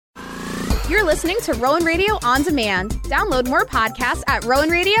You're listening to Rowan Radio On Demand. Download more podcasts at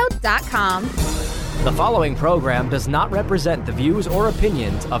rowanradio.com. The following program does not represent the views or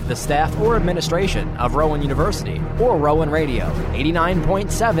opinions of the staff or administration of Rowan University or Rowan Radio,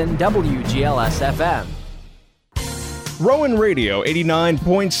 89.7 WGLS FM. Rowan Radio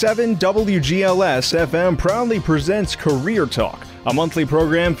 89.7 WGLS FM proudly presents Career Talk, a monthly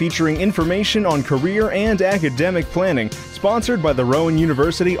program featuring information on career and academic planning, sponsored by the Rowan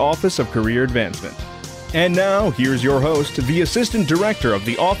University Office of Career Advancement. And now, here's your host, the Assistant Director of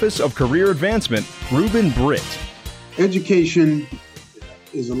the Office of Career Advancement, Ruben Britt. Education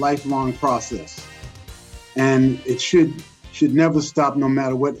is a lifelong process, and it should never stop no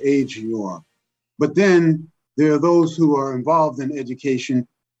matter what age you are. But then there are those who are involved in education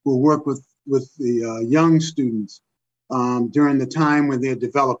who work with the young students during the time when they're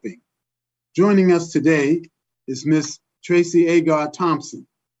developing. Joining us today is Miss Tracy Agar Thompson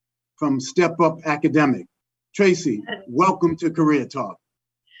from Step Up Academic. Tracy, welcome to Career Talk.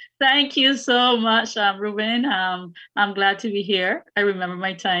 Thank you so much, Ruben. I'm glad to be here. I remember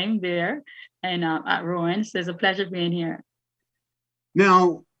my time there and at Rowan, so it's a pleasure being here.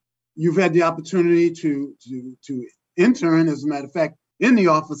 Now, you've had the opportunity to intern, as a matter of fact, in the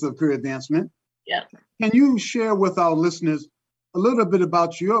Office of Career Advancement. Yeah. Can you share with our listeners a little bit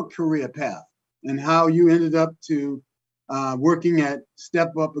about your career path and how you ended up to working at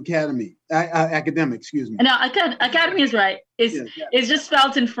Step Up Academy, Academic, excuse me. No, Academy is right. It's just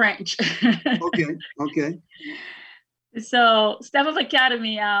spelled in French. Okay. So Step Up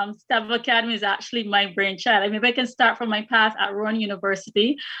Academy is actually my brainchild. I mean, if I can start from my path at Rowan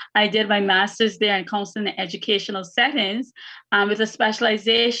University, I did my master's there in counseling and educational settings with a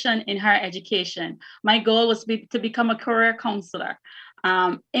specialization in higher education. My goal was to become a career counselor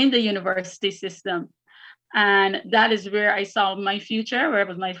in the university system. And that is where I saw my future, where it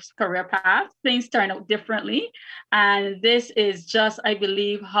was my career path. Things turned out differently. And this is just, I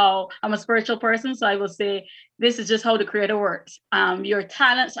believe, how I'm a spiritual person. So I will say, this is just how the Creator works. Your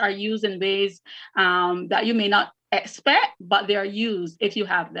talents are used in ways that you may not expect, but they are used if you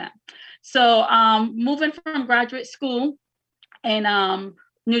have them. So moving from graduate school in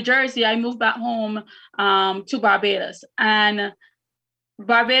New Jersey, I moved back home to Barbados. And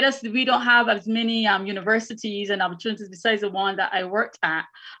Barbados, we don't have as many universities and opportunities besides the one that I worked at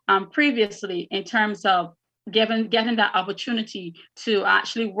previously in terms of getting that opportunity to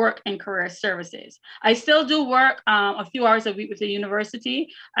actually work in career services. I still do work a few hours a week with the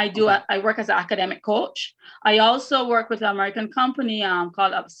university. I work as an academic coach. I also work with an American company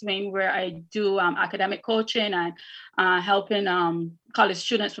called Upswing, where I do academic coaching and helping college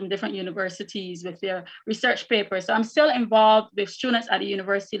students from different universities with their research papers. So I'm still involved with students at the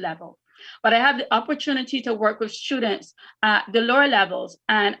university level. But I have the opportunity to work with students at the lower levels.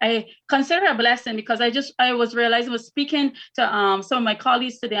 And I consider it a blessing because I was speaking to some of my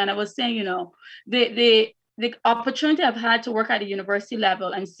colleagues today, and I was saying, the opportunity I've had to work at the university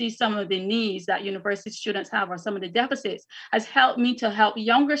level and see some of the needs that university students have or some of the deficits has helped me to help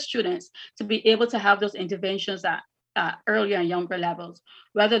younger students to be able to have those interventions at earlier and younger levels,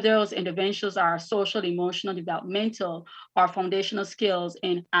 whether those interventions are social, emotional, developmental, or foundational skills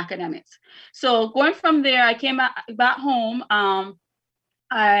in academics. So going from there, I came back home.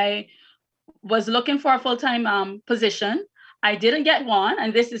 I was looking for a full-time position. I didn't get one.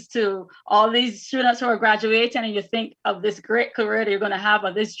 And this is to all these students who are graduating and you think of this great career that you're going to have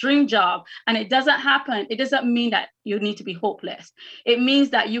or this dream job. And it doesn't happen. It doesn't mean that you need to be hopeless. It means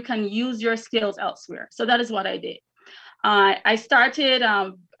that you can use your skills elsewhere. So that is what I did. I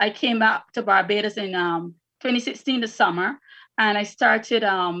came back to Barbados in 2016, the summer, and I started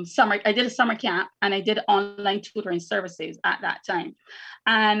I did a summer camp and I did online tutoring services at that time.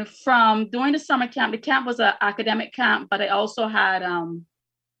 And from doing the summer camp, the camp was an academic camp, but I also had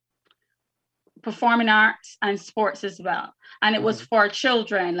performing arts and sports as well. And it was for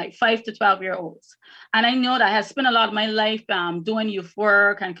children, like 5 to 12-year-olds. And I know that I have spent a lot of my life doing youth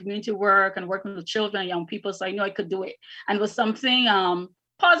work and community work and working with children and young people. So I know I could do it. And it was something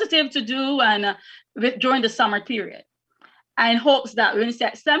positive to do and during the summer period. And hopes that when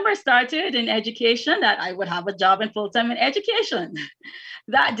September started in education, that I would have a job in full-time in education.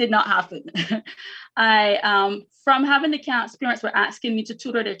 That did not happen. From having the camp, parents were asking me to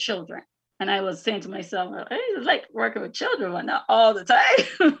tutor their children. And I was saying to myself, hey, it's like working with children, but not all the time.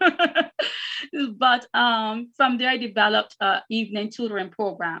 But from there, I developed an evening tutoring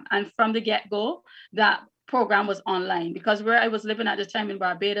program. And from the get-go, that program was online because where I was living at the time in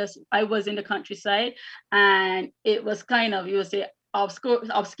Barbados, I was in the countryside. And it was kind of, you would say,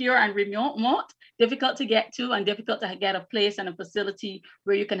 obscure and remote, difficult to get to, and difficult to get a place and a facility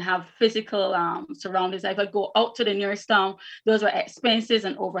where you can have physical surroundings. If I go out to the nearest town, those were expenses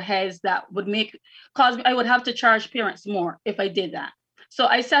and overheads that would cause I would have to charge parents more if I did that. So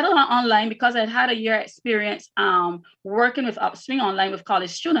I settled on online because I'd had a year experience working with Upswing online with college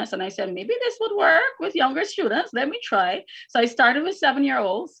students. And I said, maybe this would work with younger students. Let me try. So I started with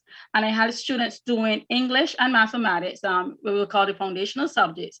 7-year-olds, and I had students doing English and mathematics, we would call the foundational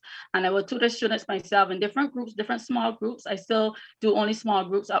subjects. And I would tutor students myself in different groups, different small groups. I still do only small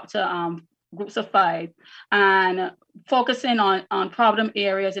groups up to groups of 5, and focusing on problem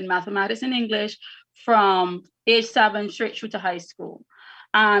areas in mathematics and English from age 7 straight through to high school.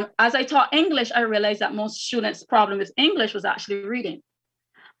 As I taught English, I realized that most students' problem with English was actually reading.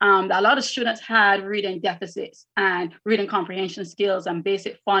 A lot of students had reading deficits and reading comprehension skills and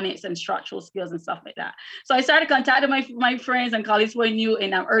basic phonics and structural skills and stuff like that. So I started contacting my friends and colleagues who I knew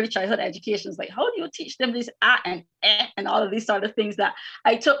in early childhood education. It's like, how do you teach them this and all of these sort of things that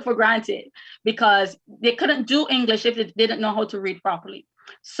I took for granted, because they couldn't do English if they didn't know how to read properly.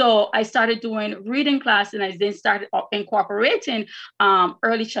 So I started doing reading class, and I then started incorporating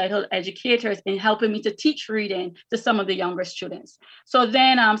early childhood educators in helping me to teach reading to some of the younger students. So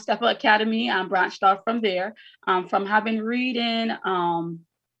then Step Up Academy branched off from there, from having reading,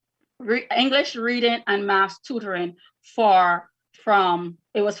 English reading and math tutoring from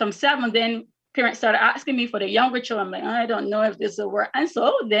 7. Then parents started asking me for the younger children. I'm like, I don't know if this will work. And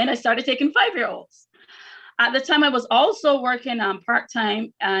so then I started taking 5-year-olds. At the time, I was also working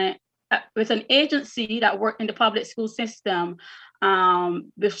part-time with an agency that worked in the public school system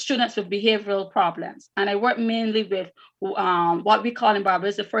with students with behavioral problems. And I worked mainly with what we call in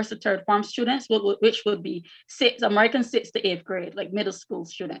Barbados the 1st to 3rd form students, which would be American 6th to 8th grade, like middle school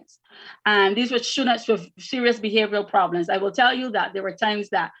students. And these were students with serious behavioral problems. I will tell you that there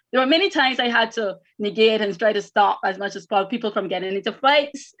were many times I had to negate and try to stop as much as possible people from getting into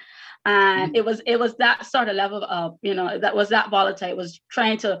fights. And it was that sort of level of, that was that volatile. It was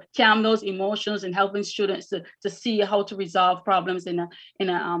trying to calm those emotions and helping students to see how to resolve problems in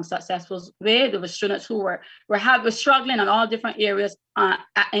a successful way. There were students who were struggling in all different areas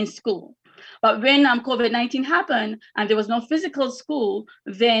in school. But when COVID-19 happened and there was no physical school,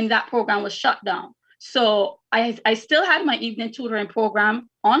 then that program was shut down. So I still had my evening tutoring program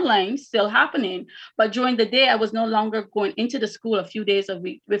online still happening, but during the day I was no longer going into the school a few days a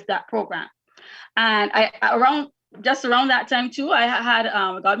week with that program. And around that time too, I had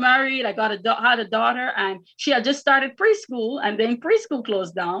got married. I had a daughter, and she had just started preschool, and then preschool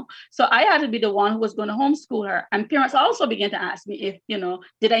closed down. So I had to be the one who was going to homeschool her. And parents also began to ask me if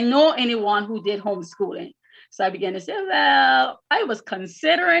did I know anyone who did homeschooling. So I began to say, well, I was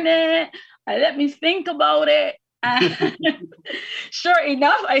considering it. Let me think about it. And sure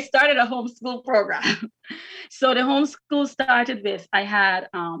enough, I started a homeschool program. So the homeschool started with, I had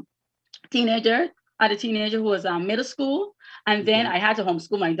a teenager who was middle school. And then I had to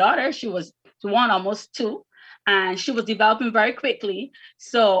homeschool my daughter. She was 1, almost 2. And she was developing very quickly.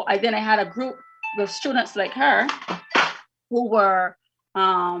 So I had a group with students like her who were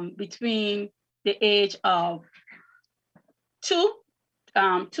between the age of 2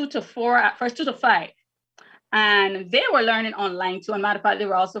 to 4, at first 2 to 5. And they were learning online too. And matter of fact, they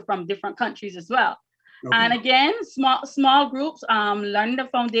were also from different countries as well. Okay. And again, small groups, learning the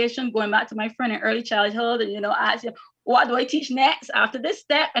foundation, going back to my friend in early childhood, and asking, what do I teach next after this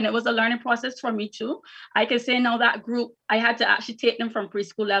step? And it was a learning process for me too. I can say now that group, I had to actually take them from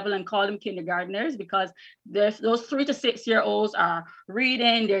preschool level and call them kindergartners, because those 3 to 6-year-olds are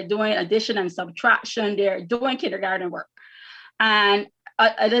reading, they're doing addition and subtraction, they're doing kindergarten work. And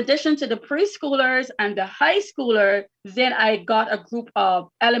in addition to the preschoolers and the high schooler, then I got a group of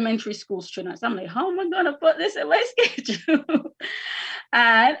elementary school students. I'm like, how am I going to put this in my schedule?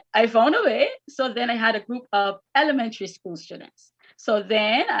 And I found a way. So then I had a group of elementary school students. So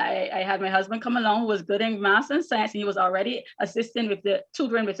then I had my husband come along, who was good in math and science, and he was already assisting with the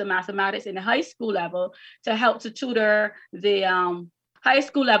tutoring with the mathematics in the high school level to help to tutor the high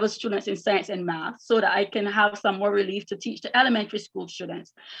school level students in science and math, so that I can have some more relief to teach the elementary school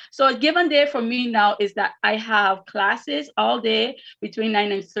students. So a given day for me now is that I have classes all day between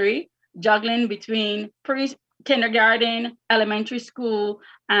 9 and 3, juggling between kindergarten, elementary school,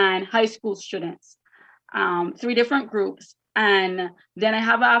 and high school students, 3 different groups. And then I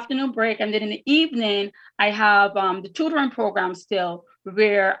have an afternoon break. And then in the evening, I have the tutoring program still,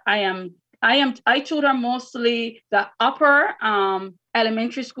 where I tutor mostly the upper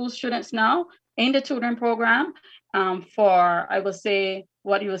elementary school students now in the tutoring program for, I will say,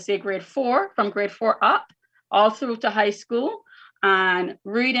 grade 4, from grade 4 up, all through to high school. and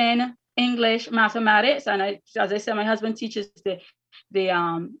reading, English, mathematics. And as I said, my husband teaches the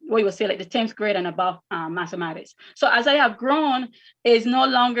what you would say like the 10th grade and above mathematics. So as I have grown, it's no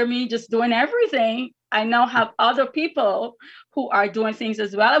longer me just doing everything. I now have other people who are doing things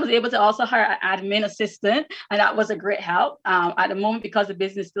as well. I was able to also hire an admin assistant, and that was a great help. At the moment, because the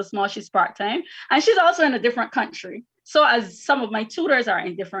business is still small, she's part-time, and she's also in a different country. So as some of my tutors are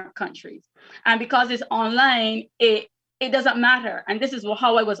in different countries, and because it's online, it doesn't matter. And this is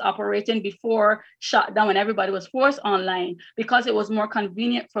how I was operating before shutdown, when everybody was forced online, because it was more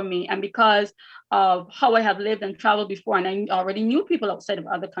convenient for me. And because of how I have lived and traveled before, and I already knew people outside of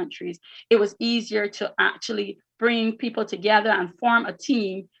other countries, it was easier to actually bring people together and form a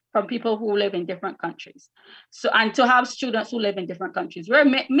team from people who live in different countries. So, and to have students who live in different countries. We're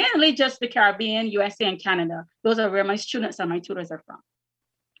mainly just the Caribbean, USA, and Canada. Those are where my students and my tutors are from.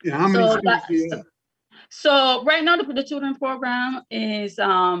 Yeah, how many students do you have? So right now, the tutoring program is,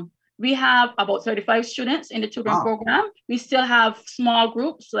 we have about 35 students in the tutoring program. We still have small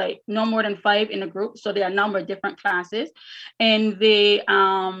groups, like no more than 5 in a group. So there are a number of different classes. In the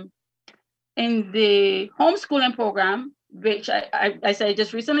homeschooling program, which I said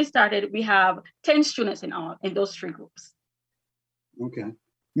just recently started, we have 10 students in all in those 3 groups. Okay.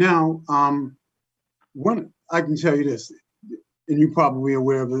 Now, I can tell you this, and you're probably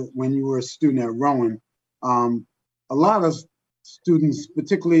aware of it when you were a student at Rowan. A lot of students,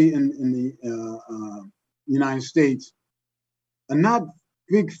 particularly in the United States, are not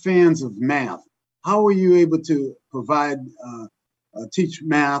big fans of math. How are you able to provide, teach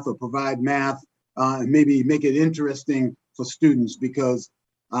math or provide math and maybe make it interesting for students? Because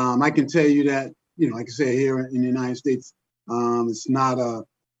I can tell you that, like I say, here in the United States, it's not a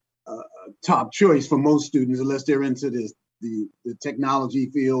top choice for most students unless they're into this. The technology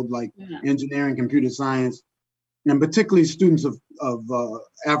field, like engineering, computer science, and particularly students of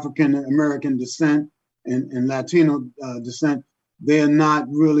African American descent and Latino descent, they're not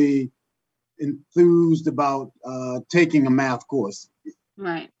really enthused about taking a math course.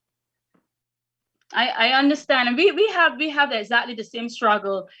 Right. I understand, and we have exactly the same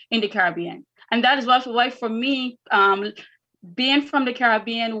struggle in the Caribbean, and that is why for me, being from the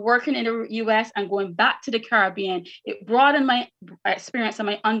Caribbean, working in the US and going back to the Caribbean, it broadened my experience and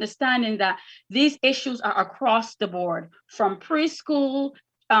my understanding that these issues are across the board, from preschool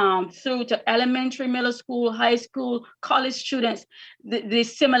through to elementary, middle school, high school, college students. The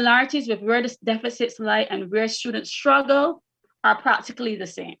similarities with where the deficits lie and where students struggle are practically the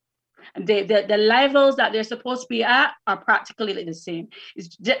same. The levels that they're supposed to be at are practically the same.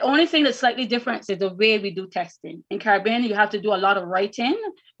 It's the only thing that's slightly different is the way we do testing. In Caribbean, you have to do a lot of writing,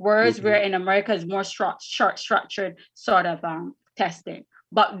 whereas where in America is more structured sort of testing.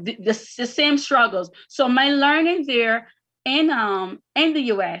 But the same struggles. So my learning there in the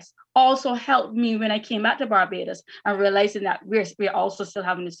US also helped me when I came back to Barbados and realizing that we're also still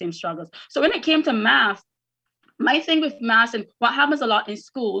having the same struggles. So when it came to math, my thing with math, and what happens a lot in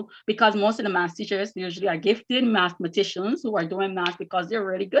school, because most of the math teachers usually are gifted mathematicians who are doing math because they're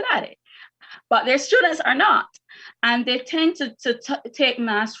really good at it, but their students are not. And they tend to take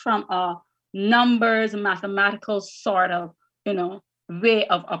math from a numbers, mathematical sort of, way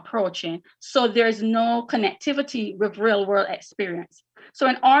of approaching. So there's no connectivity with real world experience. So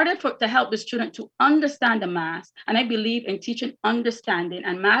in order to help the student to understand the math, and I believe in teaching understanding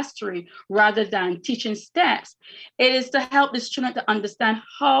and mastery rather than teaching steps, it is to help the student to understand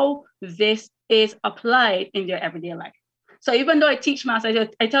how this is applied in their everyday life. So even though I teach math,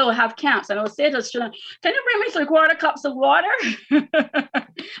 I tell them have camps, and I will say to the student, can you bring me 3/4 cups of water? And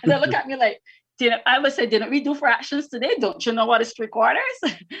they look at me like, I would say, didn't we do fractions today? Don't you know what is 3/4?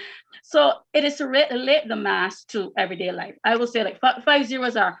 So it is to relate the math to everyday life. I will say like 5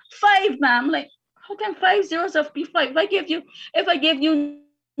 zeros are 5, ma'am. Like, how can 5 zeros be 5? If I give you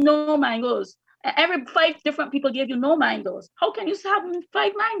no mangoes, every 5 different people give you no mangoes, how can you have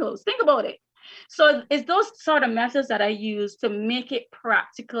 5 mangoes? Think about it. So it's those sort of methods that I use to make it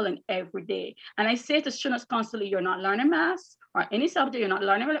practical and everyday. And I say to students constantly, you're not learning math or any subject, you're not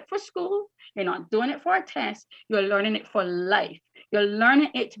learning it for school, you're not doing it for a test, you're learning it for life. You're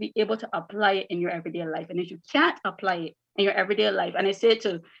learning it to be able to apply it in your everyday life. And if you can't apply it in your everyday life, and I say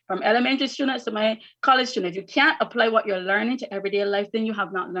from elementary students to my college students, if you can't apply what you're learning to everyday life, then you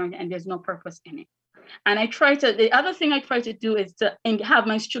have not learned it and there's no purpose in it. And the other thing I try to do is to have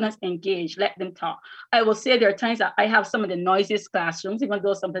my students engage, let them talk. I will say there are times that I have some of the noisiest classrooms, even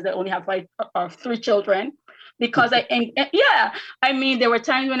though sometimes I only have 5 or 3 children, because there were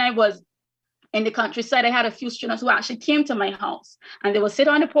times when I was in the countryside, I had a few students who actually came to my house, and they would sit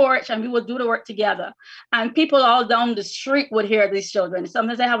on the porch and we would do the work together. And people all down the street would hear these children.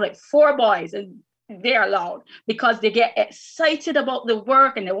 Sometimes I have like 4 boys, and they're loud because they get excited about the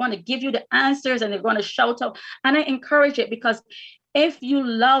work and they want to give you the answers and they're going to shout out. And I encourage it, because if you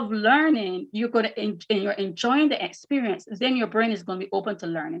love learning, you're going to and you're enjoying the experience, then your brain is going to be open to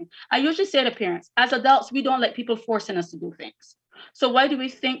learning. I usually say to parents, as adults, we don't let people forcing us to do things. So why do we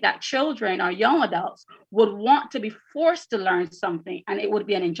think that children or young adults would want to be forced to learn something and it would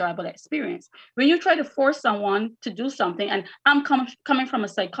be an enjoyable experience? When you try to force someone to do something, and I'm coming from a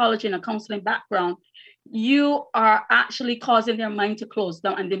psychology and a counseling background, you are actually causing their mind to close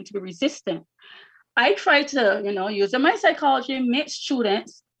down and them to be resistant. I try to, using my psychology, make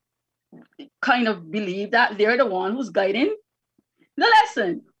students kind of believe that they're the one who's guiding the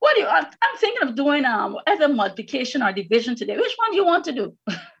lesson. I'm thinking of doing either multiplication or division today. Which one do you want to do?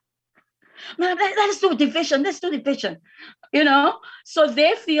 Let's do division. Let's do division. So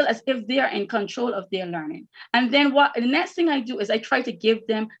they feel as if they are in control of their learning. And then the next thing I do is I try to give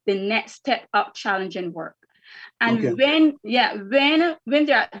them the next step up challenging work. And when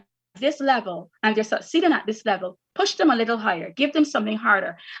they're at this level and they're succeeding at this level, push them a little higher, give them something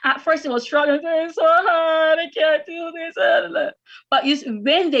harder. At first it was struggling, it's so hard, I can't do this. But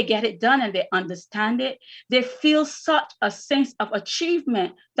when they get it done and they understand it, they feel such a sense of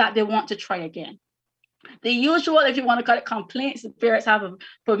achievement that they want to try again. The usual, if you want to call it, complaints the parents have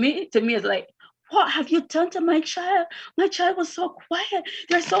to me is like, what have you done to my child? My child was so quiet.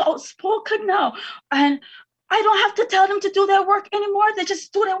 They're so outspoken now. And I don't have to tell them to do their work anymore. They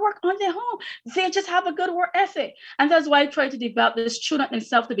just do their work on their own. They just have a good work ethic. And that's why I try to develop the student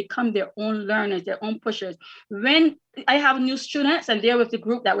themselves to become their own learners, their own pushers. When I have new students and they're with the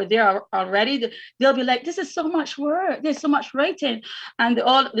group that were there already, they'll be like, this is so much work. There's so much writing. And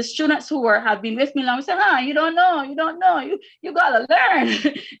all the students who have been with me long say, you don't know. You got to learn.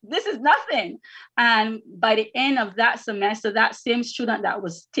 This is nothing. And by the end of that semester, that same student that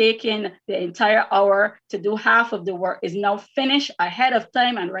was taking the entire hour to do half of the work is now finished ahead of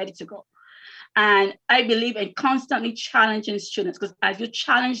time and ready to go. And I believe in constantly challenging students, because as you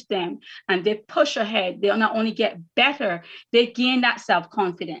challenge them and they push ahead, they'll not only get better, they gain that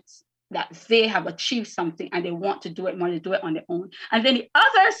self-confidence that they have achieved something and they want to do it more, they do it on their own. And then the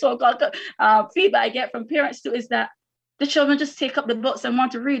other so-called feedback I get from parents too is that the children just take up the books and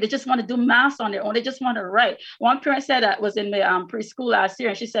want to read. They just want to do math on their own. They just want to write. One parent said that was in the preschool last year,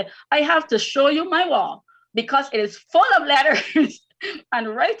 and she said, I have to show you my wall because it is full of letters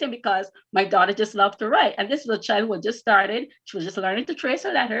and writing, because my daughter just loved to write. And this was a child who had just started. She was just learning to trace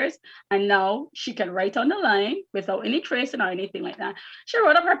her letters. And now she can write on the line without any tracing or anything like that. She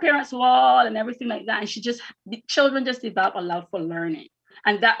wrote up her parents' wall and everything like that. And the children just develop a love for learning.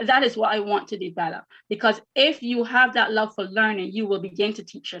 And that is what I want to develop. Because if you have that love for learning, you will begin to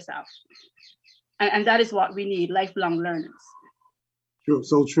teach yourself. And that is what we need, lifelong learners. True,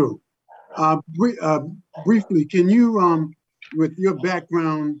 so true. Briefly, can you, with your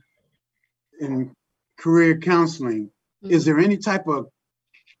background in career counseling, is there any type of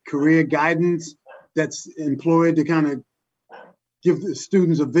career guidance that's employed to kind of give the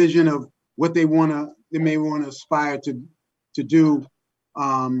students a vision of what they may want to aspire to do,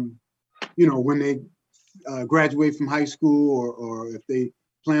 when they graduate from high school, or if they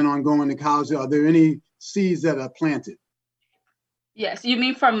plan on going to college? Are there any seeds that are planted? Yes, you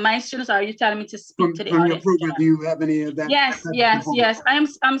mean from my students, or are you telling me to speak to the from audience? Your program, do you have any of that? Yes.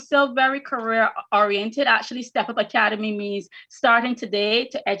 I'm still very career oriented. Actually, Step Up Academy means starting today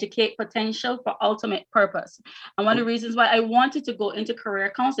to educate potential for ultimate purpose. And one of the reasons why I wanted to go into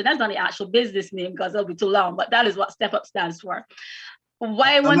career counseling, that's not the actual business name because it'll be too long, but that is what Step Up stands for.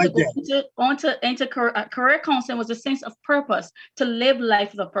 Why I wanted to go into career counseling was a sense of purpose, to live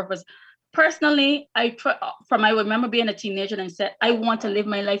life with a purpose. Personally, I remember being a teenager and said, I want to live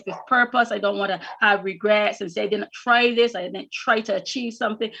my life with purpose. I don't want to have regrets and say, I didn't try this. I didn't try to achieve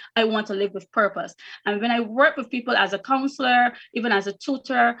something. I want to live with purpose. And when I work with people as a counselor, even as a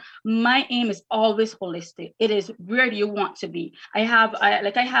tutor, my aim is always holistic. It is, where do you want to be? I have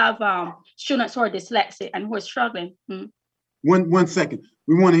students who are dyslexic and who are struggling. One second.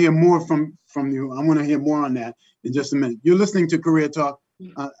 We want to hear more from you. I want to hear more on that in just a minute. You're listening to Career Talk.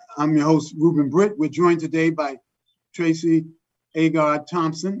 I'm your host, Ruben Britt. We're joined today by Tracy Agard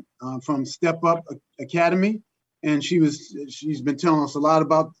Thompson from Step Up Academy. And she's been telling us a lot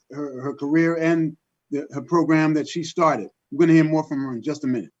about her career and her program that she started. We're going to hear more from her in just a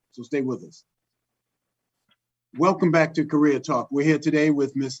minute, so stay with us. Welcome back to Career Talk. We're here today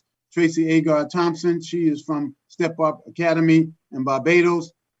with Miss Tracy Agard Thompson. She is from Step Up Academy in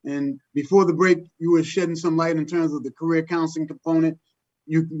Barbados. And before the break, you were shedding some light in terms of the career counseling component.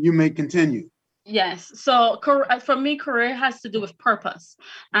 You may continue. Yes. So for me, career has to do with purpose.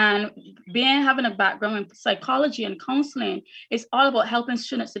 And having a background in psychology and counseling, it's all about helping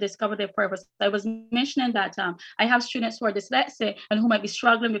students to discover their purpose. I was mentioning that I have students who are dyslexic and who might be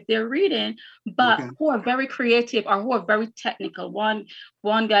struggling with their reading, but who are very creative or who are very technical. One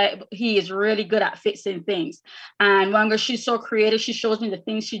guy, he is really good at fixing things. And one girl, she's so creative. She shows me the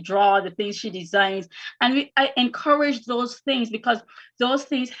things she draws, the things she designs. And I encourage those things because those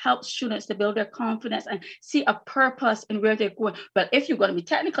things help students to build their confidence and see a purpose in where they're going. But if you're going to be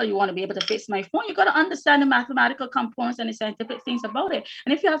technical, you want to be able to fix my phone, you got to understand the mathematical components and the scientific things about it.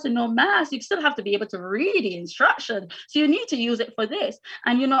 And if you have to know math, you still have to be able to read the instruction. So you need to use it for this.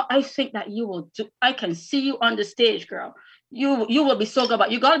 And, I think that you will do. I can see you on the stage, girl. You will be so good,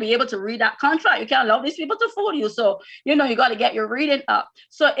 but you got to be able to read that contract. You can't allow these people to fool you. So, you got to get your reading up.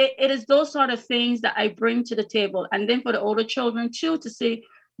 So it is those sort of things that I bring to the table. And then for the older children too, to see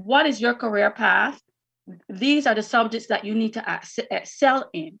what is your career path. These are the subjects that you need to excel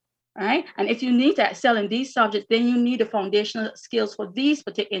in, right? And if you need to excel in these subjects, then you need the foundational skills for these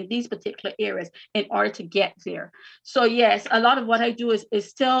particular areas in order to get there. So yes, a lot of what I do is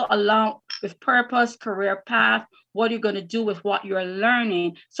still along with purpose, career path. What are you going to do with what you're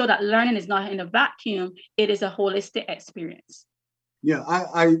learning so that learning is not in a vacuum? It is a holistic experience. Yeah,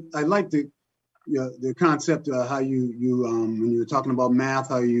 I like the concept of how you when you were talking about math,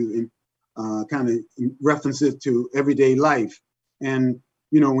 how you kind of reference it to everyday life. And,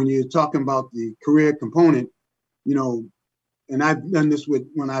 when you're talking about the career component, and I've done this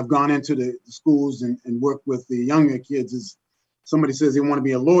when I've gone into the schools and worked with the younger kids, is somebody says they want to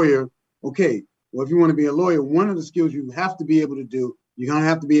be a lawyer. Okay. Well, if you want to be a lawyer, one of the skills you have to be able to do, you're going to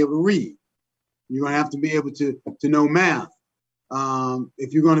have to be able to read. You're going to have to be able to know math.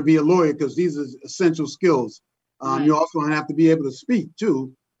 If you're going to be a lawyer, because these are essential skills. You also going to have to be able to speak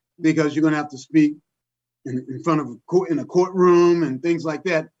too, because you're going to have to speak in front of a courtroom and things like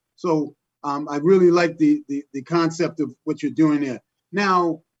that. So I really like the concept of what you're doing there.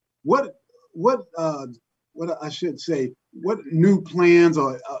 Now, what I should say, what new plans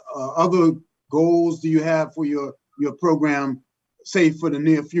or other goals do you have for your program, say for the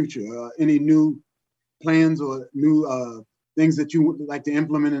near future? Any new plans or new things that you would like to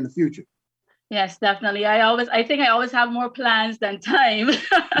implement in the future? Yes, definitely. I think I always have more plans than time.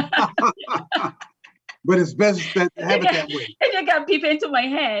 But it's best to have it that way. If you got people into my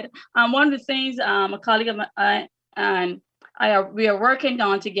head, one of the things a colleague of mine and we are working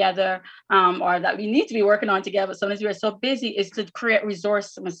on together, or that we need to be working on together, sometimes we are so busy, is to create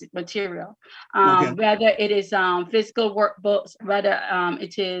resource material, whether it is physical workbooks, whether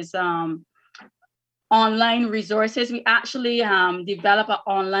it is online resources. We actually develop an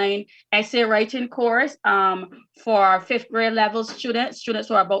online essay writing course for 5th grade level students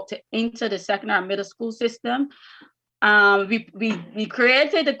who are about to enter the secondary middle school system. We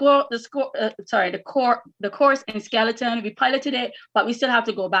created the course in Skeleton. We piloted it, but we still have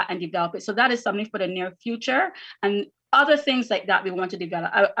to go back and develop it. So that is something for the near future. And other things like that we want to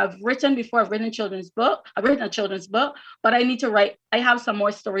develop. I've written a children's book, but I need to write. I have some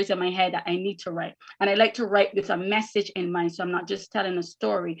more stories in my head that I need to write. And I like to write with a message in mind. So I'm not just telling a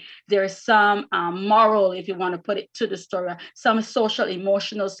story. There's some moral, if you want to put it to the story, some social,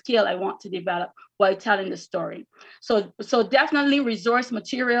 emotional skill I want to develop while telling the story. So definitely resource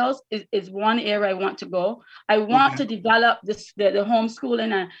materials is one area I want to go. I want to develop the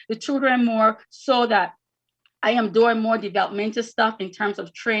homeschooling and the tutoring more so that I am doing more developmental stuff in terms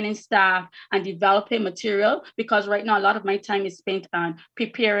of training staff and developing material, because right now a lot of my time is spent on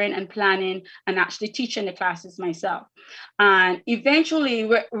preparing and planning and actually teaching the classes myself. And eventually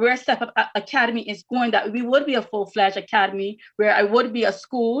where Step Up Academy is going, that we would be a full-fledged academy where I would be a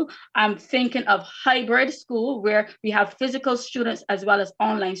school. I'm thinking of hybrid school where we have physical students as well as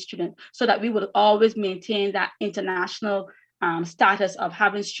online students, so that we would always maintain that international status of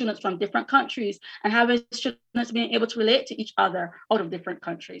having students from different countries and having students being able to relate to each other out of different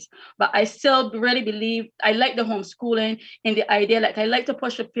countries. But I still really believe, I like the homeschooling in the idea, like I like to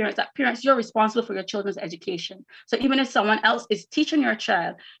push the parents, that parents, you're responsible for your children's education. So even if someone else is teaching your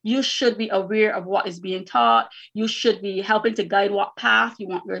child, you should be aware of what is being taught. You should be helping to guide what path you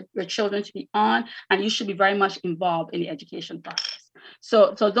want your children to be on, and you should be very much involved in the education process.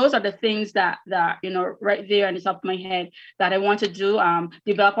 So those are the things that right there on the top of my head that I want to do.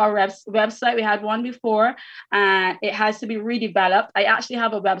 Develop our website. We had one before, and it has to be redeveloped. I actually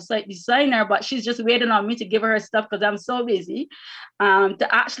have a website designer, but she's just waiting on me to give her stuff because I'm so busy. To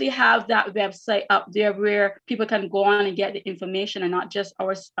actually have that website up there where people can go on and get the information, and not just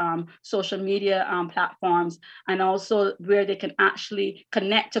our social media platforms, and also where they can actually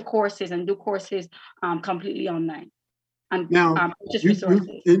connect to courses and do courses completely online. And now,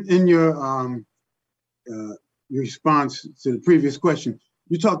 in your response to the previous question,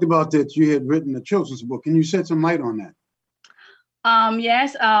 you talked about that you had written a children's book. Can you shed some light on that?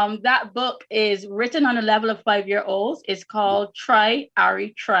 Yes, that book is written on the level of 5-year-olds. It's called Try,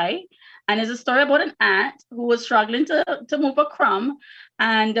 Ari, Try. And it's a story about an ant who was struggling to move a crumb.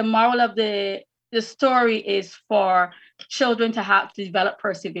 And the moral of the story is for children to have to develop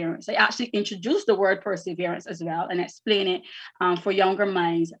perseverance. I actually introduced the word perseverance as well and explain it for younger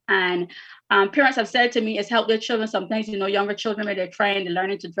minds. And parents have said to me, it's helped their children. Sometimes, younger children, when they're trying, they're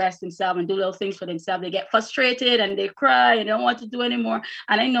learning to dress themselves and do little things for themselves, they get frustrated and they cry and don't want to do anymore.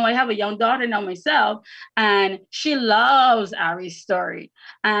 And I know I have a young daughter now myself, and she loves Ari's story.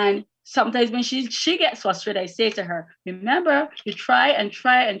 And sometimes when she gets frustrated, I say to her, remember, you try and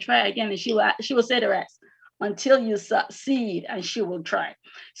try and try again, and she will say the rest until you succeed, and she will try.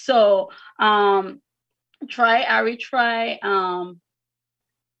 So try, Ari, try.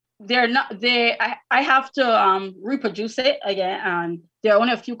 I have to reproduce it again, and there are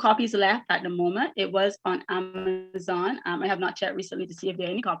only a few copies left at the moment. It was on Amazon. I have not checked recently to see if there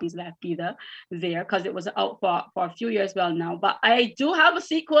are any copies left either there, because it was out for a few years well now. But I do have a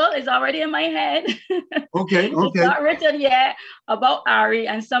sequel. It's already in my head. Okay. It's not written yet, about Ari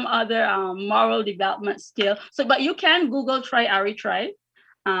and some other moral development skill. But you can Google Try, Ari, Try.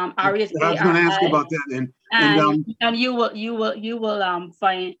 Ari is I was going to ask you about that, and you will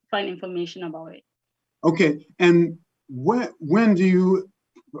find information about it. Okay, and when do you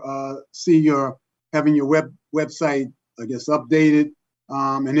see having your website, I guess, updated?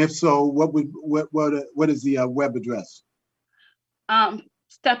 And if so, what is the web address?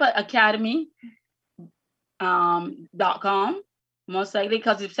 StepUpAcademy.com, most likely,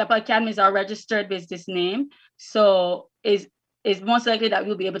 because Step Up Academy is our registered business name. So it's most likely that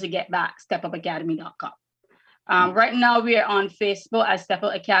we'll be able to get back StepUpAcademy.com. Right now, we are on Facebook as Step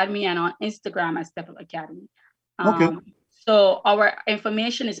Up Academy and on Instagram as Step Up Academy. Okay. So our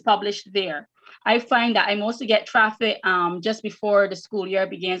information is published there. I find that I mostly get traffic just before the school year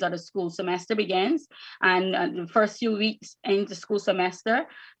begins or the school semester begins, and the first few weeks in the school semester.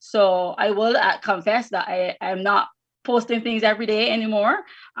 So I will confess that I am not posting things every day anymore.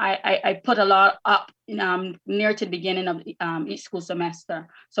 I put a lot up near to the beginning of each school semester,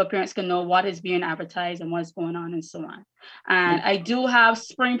 so parents can know what is being advertised and what's going on and so on. And I do have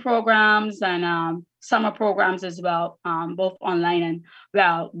spring programs and summer programs as well, both online and,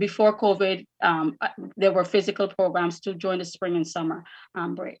 before COVID, there were physical programs to join the spring and summer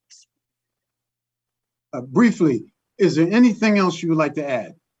breaks. Briefly, is there anything else you would like to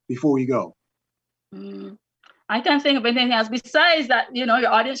add before we go? I can't think of anything else besides that, your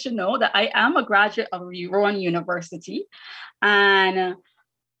audience should know that I am a graduate of Rowan University. And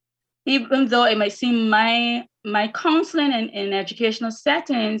even though it might seem my counseling in educational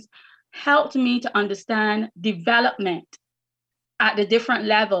settings helped me to understand development at the different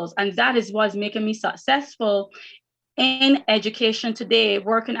levels. And that is what's making me successful in education today,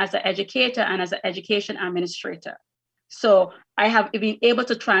 working as an educator and as an education administrator. So I have been able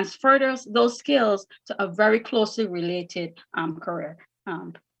to transfer those skills to a very closely related career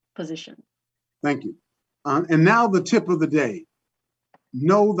position. Thank you. And now the tip of the day: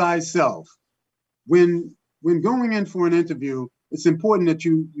 know thyself. When going in for an interview, it's important that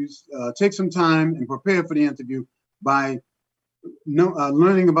you take some time and prepare for the interview by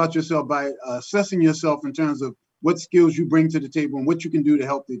learning about yourself, by assessing yourself in terms of what skills you bring to the table and what you can do to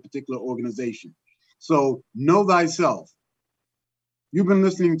help the particular organization. So know thyself. You've been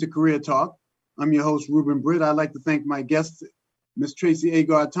listening to Career Talk. I'm your host, Ruben Britt. I'd like to thank my guest, Ms. Tracy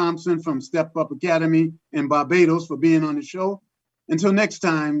Agard-Thompson from Step Up Academy in Barbados, for being on the show. Until next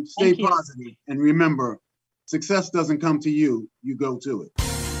time, stay positive, and remember, success doesn't come to you, you go to it.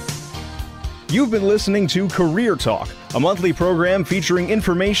 You've been listening to Career Talk, a monthly program featuring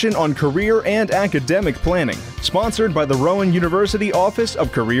information on career and academic planning, sponsored by the Rowan University Office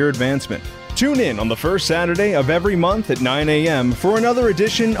of Career Advancement. Tune in on the first Saturday of every month at 9 a.m. for another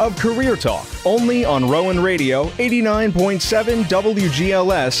edition of Career Talk, only on Rowan Radio 89.7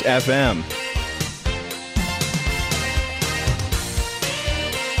 WGLS FM.